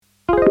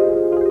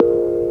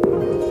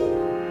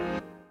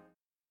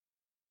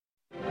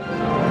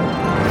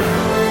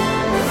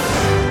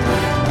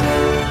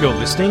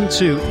listening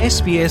to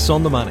SBS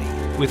On The Money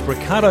with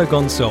Ricardo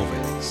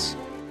Gonçalves.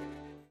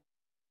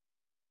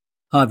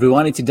 Hi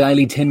everyone, it's your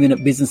daily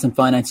 10-minute business and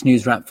finance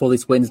news wrap for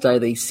this Wednesday,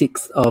 the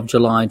 6th of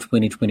July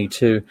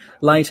 2022.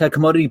 Later,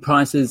 commodity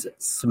prices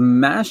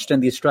smashed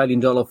and the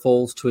Australian dollar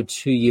falls to a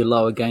 2-year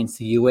low against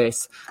the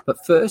US.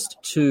 But first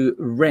to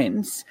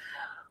rents,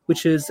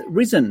 which has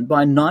risen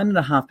by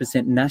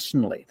 9.5%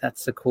 nationally.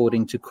 That's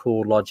according to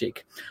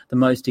CoreLogic. The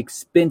most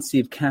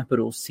expensive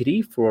capital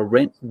city for a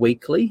rent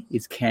weekly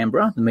is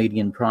Canberra. The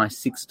median price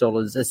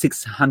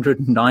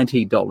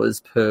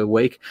 $690 per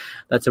week.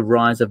 That's a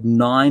rise of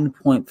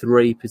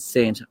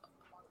 9.3%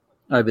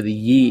 over the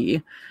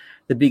year.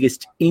 The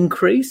biggest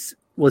increase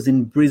was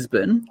in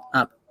Brisbane,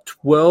 up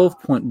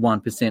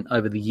 12.1%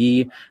 over the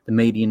year. The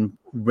median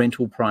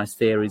rental price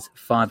there is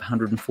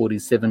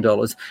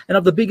 $547. And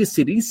of the biggest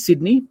cities,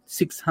 Sydney,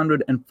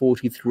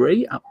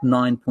 $643, up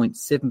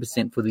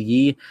 9.7% for the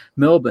year.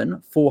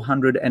 Melbourne,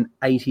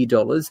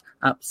 $480,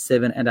 up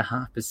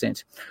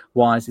 7.5%.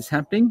 Why is this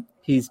happening?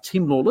 Here's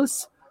Tim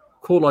Lawless,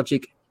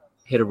 CoreLogic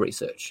Head of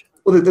Research.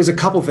 Well, there's a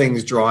couple of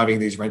things driving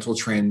these rental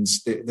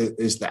trends.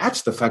 There's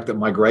the fact that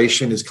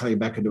migration is coming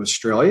back into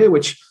Australia,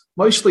 which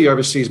mostly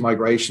overseas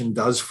migration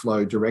does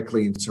flow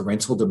directly into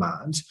rental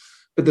demand.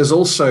 But there's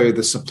also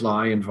the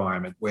supply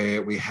environment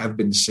where we have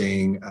been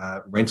seeing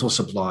rental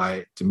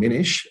supply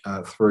diminish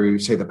through,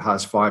 say, the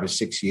past 5 or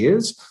 6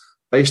 years,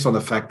 based on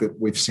the fact that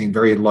we've seen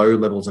very low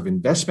levels of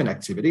investment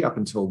activity up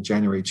until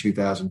January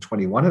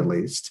 2021 at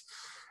least.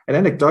 And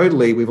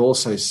anecdotally, we've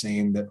also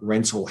seen that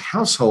rental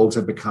households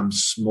have become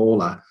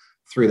smaller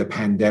through the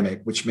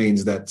pandemic, which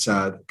means that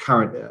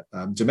current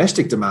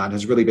domestic demand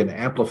has really been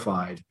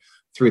amplified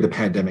through the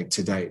pandemic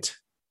to date.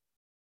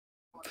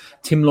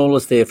 Tim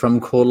Lawless there from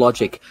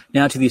CoreLogic.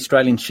 Now to the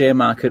Australian share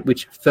market,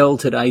 which fell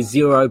today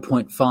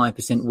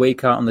 0.5%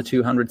 weaker on the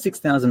 200,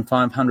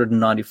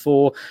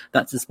 6,594.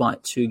 That's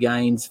despite two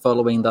gains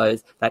following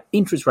that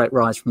interest rate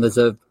rise from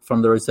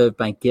the Reserve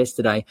Bank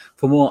yesterday.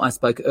 For more, I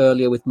spoke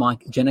earlier with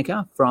Mike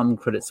Jenneker from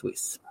Credit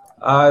Suisse.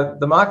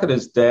 The market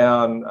is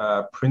down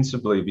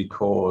principally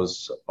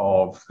because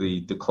of the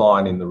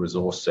decline in the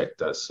resource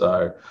sector.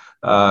 So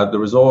the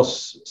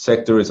resource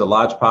sector is a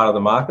large part of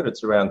the market.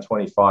 It's around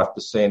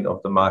 25%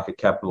 of the market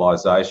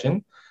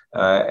capitalisation.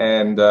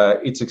 And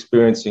it's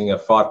experiencing a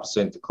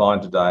 5% decline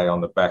today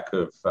on the back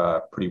of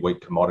pretty weak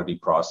commodity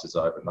prices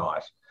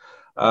overnight.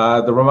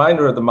 The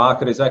remainder of the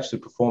market is actually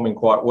performing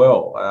quite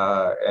well,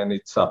 and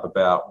it's up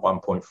about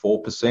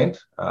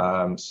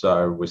 1.4%.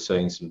 So we're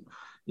seeing some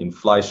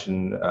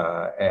inflation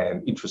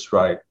and interest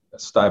rate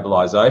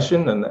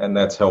stabilisation, and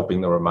that's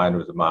helping the remainder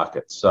of the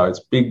market. So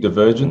it's big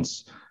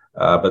divergence,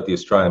 but the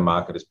Australian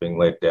market is being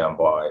led down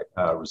by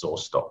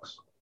resource stocks.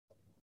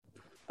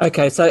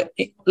 Okay, so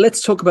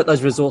let's talk about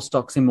those resource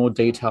stocks in more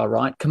detail,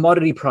 right?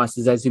 Commodity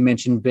prices, as you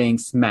mentioned, being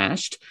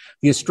smashed.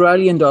 The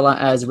Australian dollar,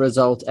 as a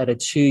result, at a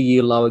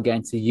 2-year low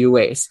against the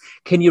US.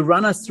 Can you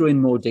run us through in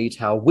more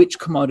detail which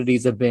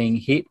commodities are being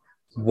hit,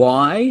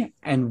 why,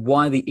 and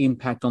why the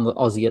impact on the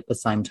Aussie at the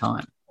same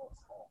time?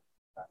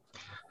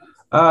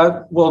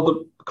 Well,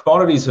 the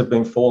commodities have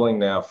been falling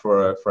now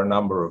for a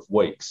number of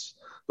weeks.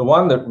 The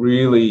one that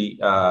really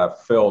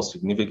fell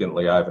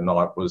significantly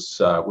overnight was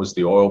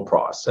the oil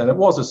price. And it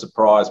was a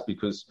surprise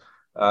because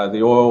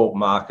the oil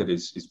market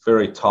is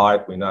very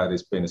tight. We know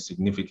there's been a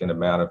significant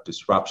amount of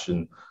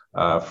disruption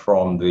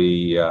from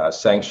the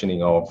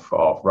sanctioning of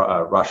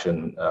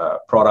Russian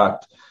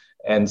product.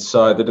 And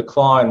so the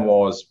decline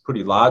was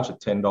pretty large at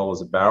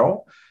 $10 a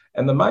barrel.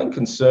 And the main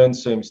concern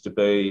seems to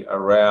be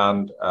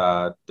around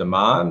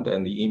demand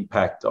and the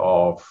impact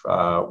of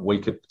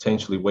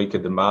potentially weaker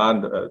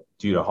demand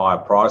due to higher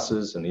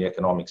prices and the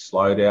economic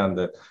slowdown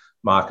that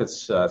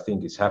markets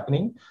think is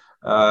happening.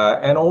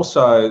 And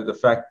also the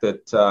fact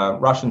that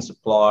Russian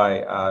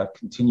supply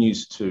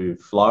continues to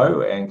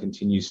flow and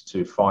continues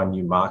to find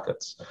new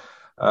markets.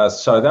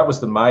 So that was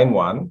the main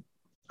one.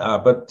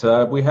 But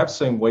we have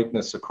seen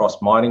weakness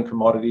across mining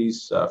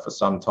commodities for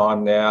some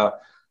time now.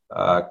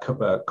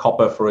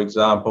 Copper, for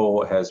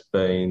example, has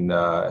been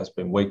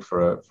weak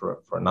for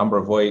a number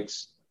of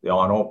weeks. The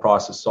iron ore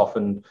price has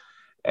softened,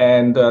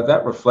 and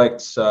that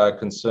reflects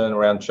concern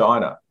around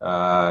China.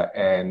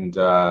 And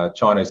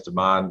China's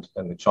demand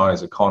and the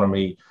Chinese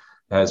economy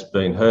has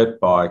been hurt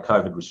by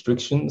COVID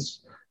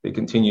restrictions. There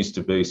continues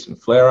to be some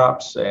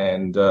flare-ups,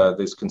 and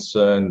there's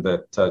concern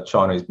that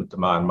Chinese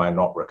demand may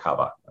not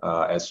recover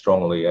as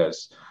strongly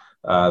as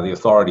the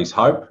authorities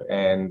hope,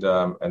 and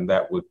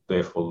that would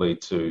therefore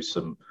lead to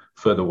some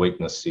further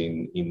weakness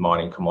in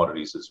mining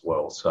commodities as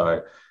well.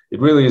 So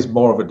it really is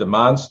more of a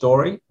demand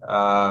story,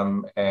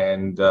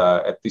 and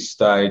at this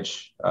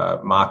stage,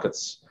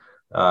 markets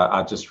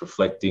are just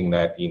reflecting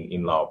that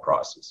in lower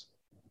prices.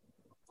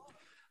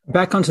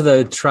 Back onto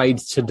the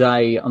trades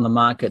today on the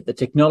market, the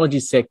technology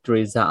sector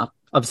is up.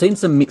 I've seen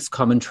some mixed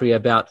commentary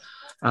about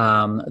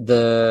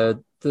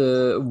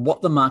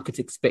what the market's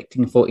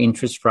expecting for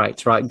interest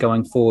rates, right,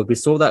 going forward. We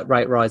saw that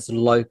rate rise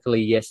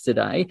locally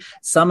yesterday.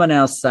 Some are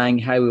now saying,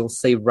 hey, we'll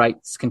see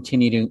rates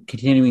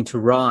continuing to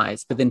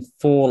rise, but then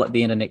fall at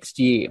the end of next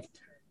year.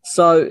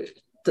 So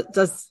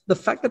does the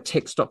fact that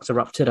tech stocks are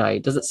up today,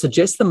 does it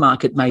suggest the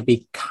market may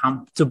be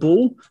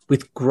comfortable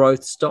with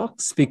growth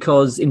stocks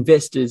because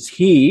investors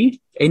here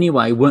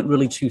anyway weren't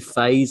really too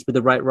fazed with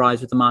the rate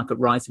rise with the market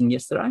rising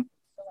yesterday?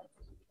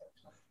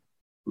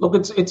 Look,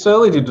 it's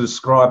early to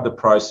describe the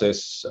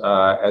process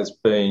as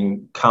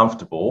being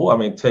comfortable. I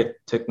mean,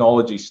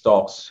 technology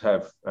stocks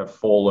have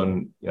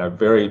fallen,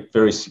 very,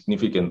 very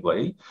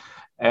significantly.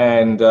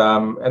 And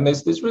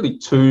there's really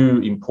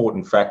two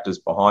important factors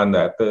behind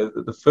that.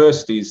 The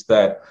first is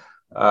that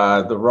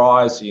the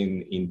rise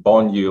in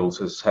bond yields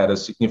has had a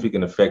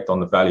significant effect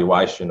on the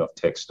valuation of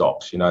tech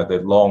stocks.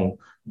 They're long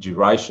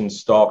duration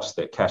stocks,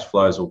 their cash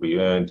flows will be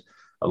earned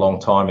a long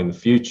time in the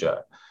future.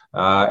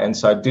 And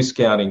so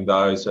discounting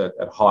those at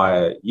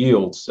higher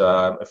yields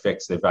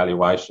affects their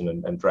valuation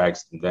and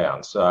drags them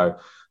down. So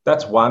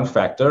that's one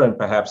factor, and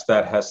perhaps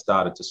that has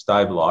started to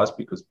stabilise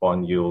because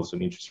bond yields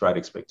and interest rate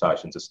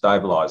expectations are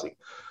stabilising.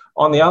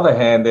 On the other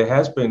hand, there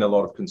has been a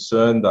lot of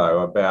concern, though,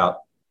 about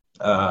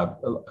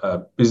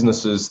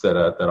businesses that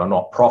are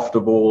not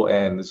profitable,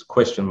 and there's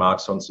question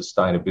marks on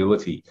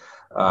sustainability,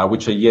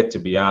 which are yet to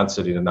be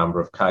answered in a number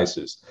of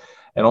cases.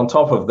 And on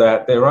top of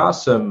that, there are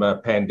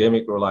some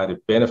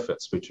pandemic-related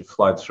benefits which have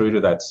flowed through to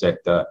that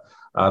sector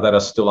that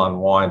are still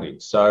unwinding.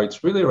 So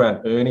it's really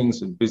around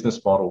earnings and business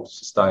model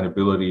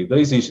sustainability.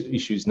 These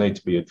issues need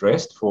to be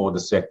addressed for the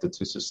sector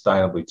to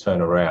sustainably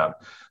turn around.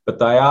 But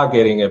they are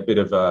getting a bit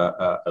of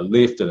a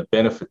lift and a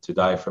benefit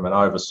today from an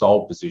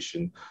oversold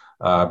position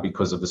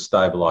because of the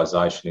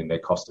stabilisation in their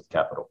cost of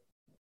capital.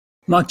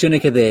 Mark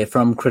Jenica there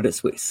from Credit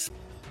Suisse.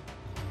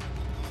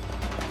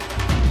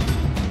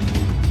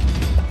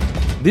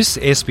 This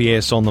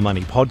SBS On The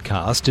Money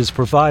podcast is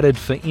provided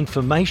for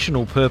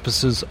informational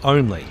purposes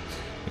only.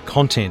 The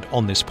content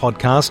on this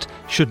podcast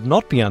should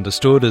not be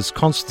understood as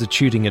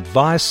constituting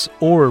advice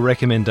or a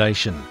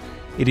recommendation.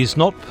 It is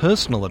not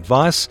personal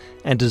advice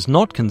and does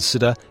not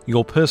consider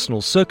your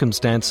personal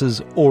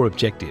circumstances or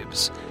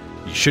objectives.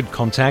 You should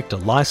contact a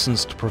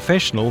licensed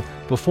professional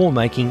before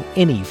making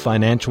any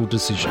financial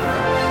decision.